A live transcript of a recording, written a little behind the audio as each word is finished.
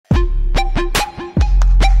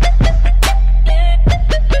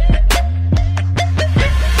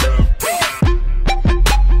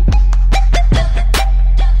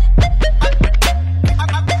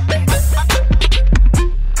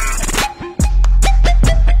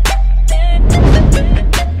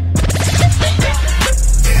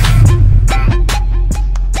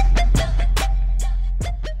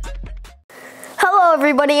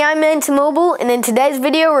into mobile, and in today's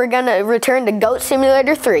video we're gonna return to Goat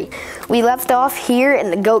Simulator 3. We left off here in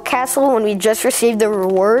the Goat Castle when we just received the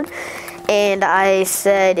reward, and I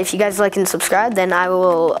said if you guys like and subscribe, then I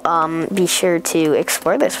will be sure to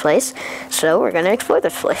explore this place. So we're gonna explore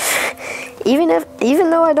this place. even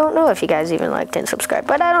though I don't know if you guys even liked and subscribed,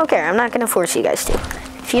 but I don't care. I'm not gonna force you guys to.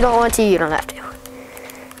 If you don't want to, you don't have to.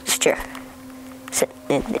 Just chair. Sit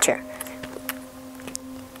in the chair.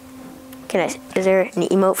 Is there an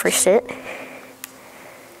emote for sit?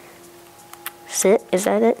 Sit, is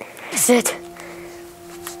that it? Sit.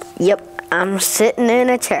 Yep, I'm sitting in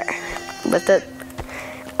a chair with the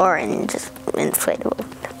orange inflatable.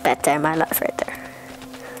 Bet there, my life right there.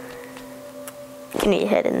 You need to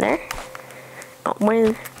head in there. Oh,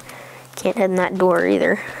 man. Can't head in that door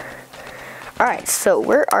either. Alright, so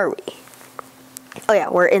where are we? Oh yeah,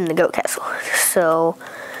 we're in the Goat Castle. So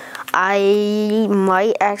I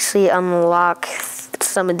might actually unlock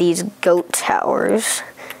some of these goat towers,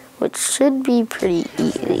 which should be pretty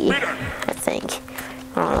easy, I think.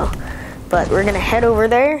 I don't know. But we're gonna head over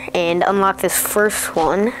there and unlock this first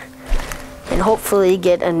one, and hopefully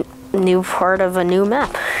get a new part of a new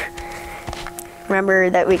map. Remember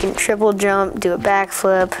that we can triple jump, do a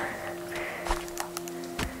backflip.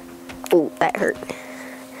 Oh, that hurt.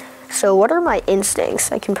 So what are my instincts?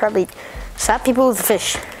 I can probably slap people with a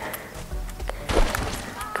fish.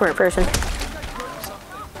 Come here, person.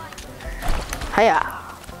 Hiya.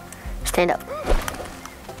 Stand up.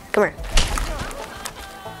 Come here.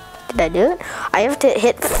 Did I do it? I have to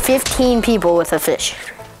hit 15 people with a fish.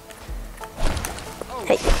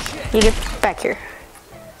 Hey, you get back here.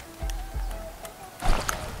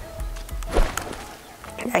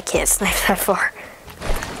 I can't snipe that far.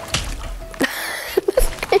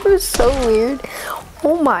 It was so weird.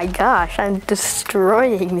 Oh my gosh, I'm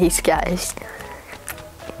destroying these guys.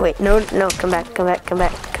 Wait, no, come back. Oh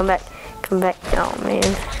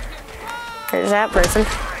man. There's that person.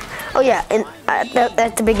 Oh yeah, and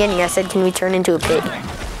at the beginning I said, can we turn into a pig?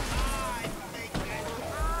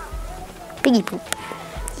 Piggy poop.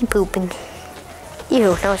 He pooping.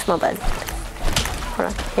 Ew, now I smell bad. Hold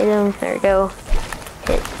on, hit him, there we go.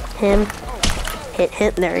 Hit him. Hit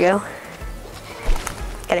him, there we go.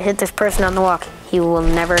 Gotta hit this person on the walk. He will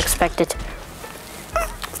never expect it.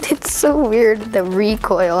 It's so weird, the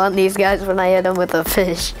recoil on these guys when I hit them with a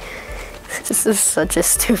fish. This is such a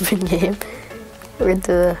stupid game. Where'd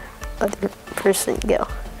the other person go?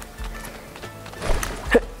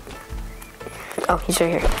 Oh, he's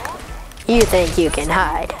right here. You think you can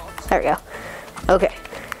hide. There we go. Okay.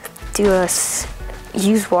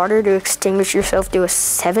 Use water to extinguish yourself. Do a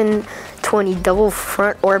 720 double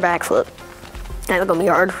front or backflip. That's gonna be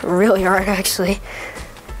hard. Really hard, actually.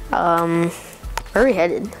 Where are we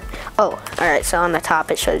headed? Oh, alright, so on the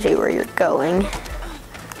top it shows you where you're going.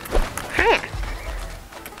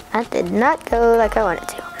 That did not go like I wanted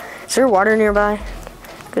to. Is there water nearby?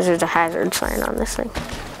 Because there's a hazard sign on this thing.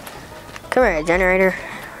 Come here, generator.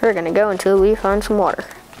 We're gonna go until we find some water.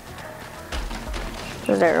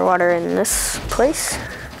 Is there water in this place?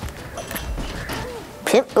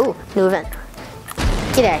 Oh, new event.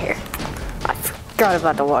 Get out of here. I forgot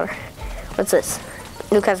about the water. What's this?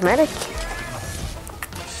 New cosmetic?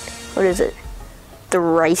 What is it? The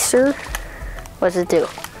ricer? What does it do?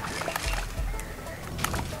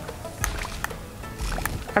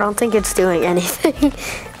 I don't think it's doing anything.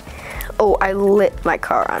 Oh, I lit my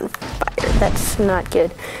car on fire. That's not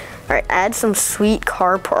good. Alright, add some sweet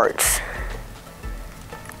car parts.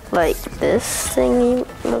 Like this thingy,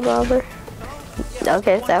 bobber.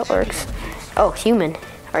 Okay, that works. Oh, human.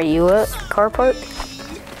 Are you a car part?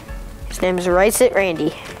 His name is Rice It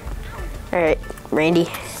Randy. Alright, Randy.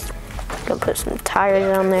 Gonna put some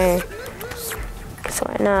tires on there. So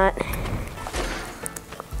why not?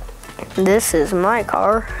 This is my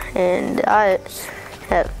car, and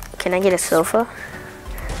can I get a sofa?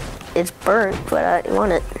 It's burnt, but I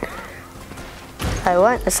want it. I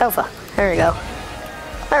want a sofa. There we go.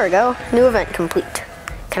 There we go. New event complete.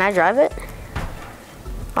 Can I drive it?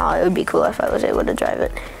 Oh, it would be cool if I was able to drive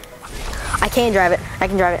it. I can drive it. I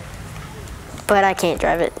can drive it. But I can't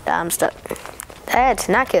drive it. I'm stuck. That's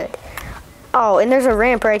not good. Oh, and there's a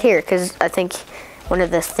ramp right here, because I think one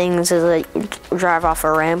of the things is like drive off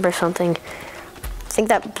a ramp or something. I think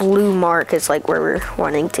that blue mark is like where we're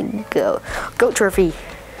wanting to go. Goat trophy.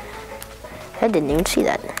 I didn't even see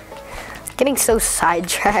that. Getting so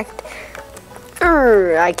sidetracked.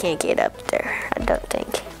 I can't get up there, I don't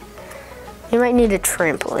think. You might need a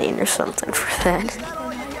trampoline or something for that.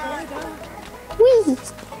 Whee!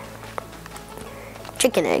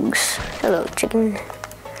 Chicken eggs. Hello, chicken.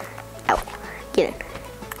 Ow. Get in.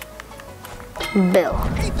 Bill.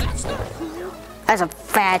 That's a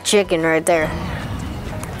fat chicken right there.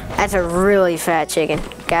 That's a really fat chicken.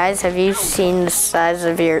 Guys, have you seen the size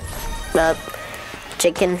of your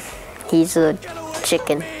chicken? He's a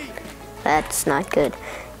chicken. That's not good.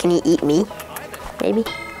 Can you eat me? Maybe?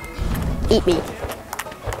 Eat me.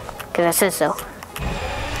 Because I said so.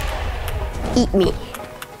 Eat me.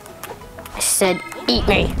 I said eat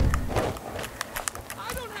me.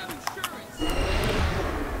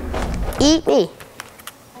 Eat me.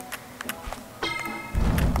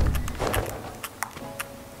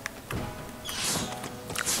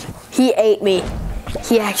 He ate me.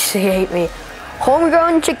 He actually ate me.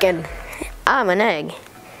 Homegrown chicken. I'm an egg.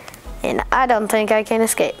 And I don't think I can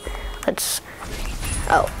escape. Let's...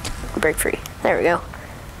 Oh, break free. There we go.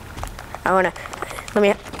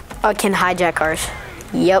 I can hijack cars.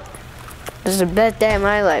 Yep. This is the best day of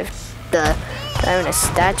my life. Driving a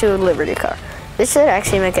Statue of Liberty car. This should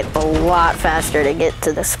actually make it a lot faster to get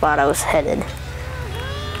to the spot I was headed.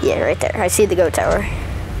 Yeah, right there. I see the GO Tower.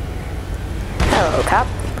 Hello, cop.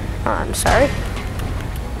 Oh, I'm sorry.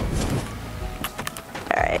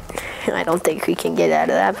 Alright. I don't think we can get out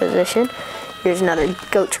of that position. Here's another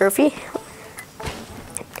GOAT trophy.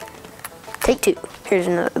 Take 2. Here's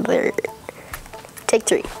another. Take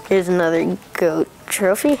 3. Here's another GOAT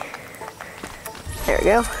trophy. There we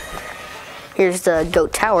go. Here's the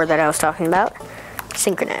GOAT Tower that I was talking about.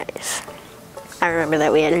 Synchronize. I remember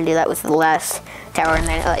that we had to do that with the last tower, and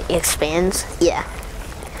then it expands. Yeah.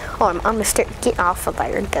 Oh, I'm gonna start. Get off of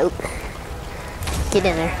your goat. Get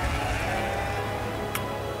in there.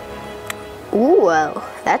 Ooh, wow.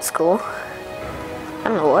 That's cool. I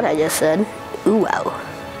don't know what I just said. Ooh, wow.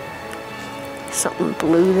 Something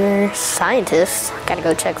blue there. Scientists. Gotta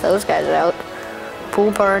go check those guys out.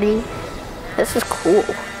 Pool party. This is cool.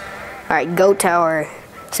 Alright, GOAT Tower.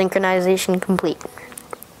 Synchronization complete.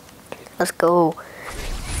 Let's go.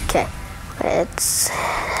 Okay. Let's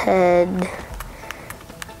head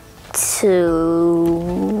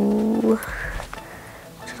to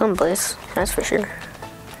someplace, that's for sure.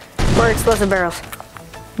 More explosive barrels.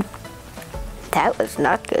 That was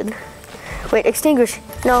not good. Wait, extinguish.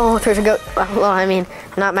 No, there's a goat. Well, I mean,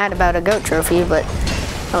 I'm not mad about a GOAT trophy, but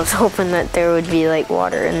I was hoping that there would be like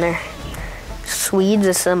water in there. Swedes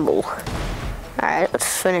assemble. Alright,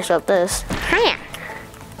 let's finish up this.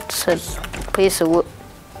 It's a piece of wood.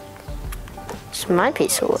 It's my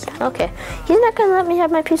piece of wood. Okay. He's not gonna let me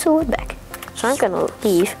have my piece of wood back. So I'm gonna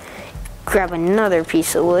leave, grab another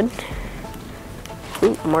piece of wood.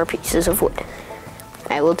 Ooh, more pieces of wood.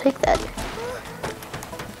 I will take that.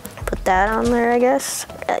 Put that on there, I guess.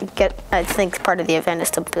 I think part of the event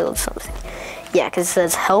is to build something. Yeah, because it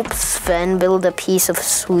says help Sven build a piece of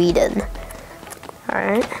Sweden.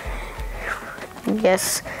 Alright. I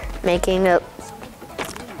guess making a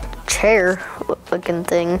chair looking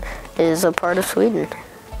thing is a part of Sweden.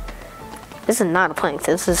 This is not a plank,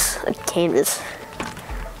 this is a canvas.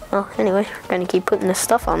 Well, anyway, we're gonna keep putting this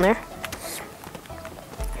stuff on there.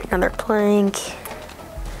 Another plank.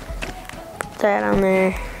 Put that on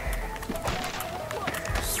there.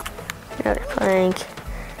 Another plank.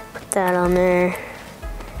 Put that on there.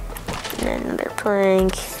 And then another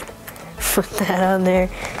plank. Put that on there.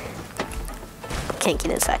 Can't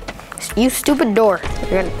get inside. You stupid door.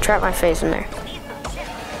 You're gonna trap my face in there.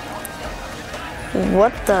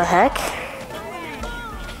 What the heck?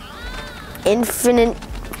 Infinite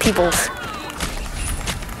peoples.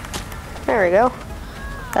 There we go.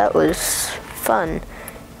 That was fun.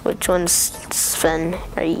 Which one's Sven?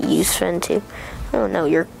 Are you Sven too? Oh no,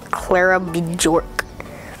 you're Clara Bjork.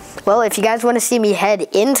 Well, if you guys want to see me head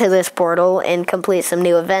into this portal and complete some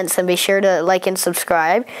new events, then be sure to like and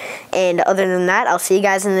subscribe. And other than that, I'll see you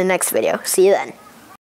guys in the next video. See you then.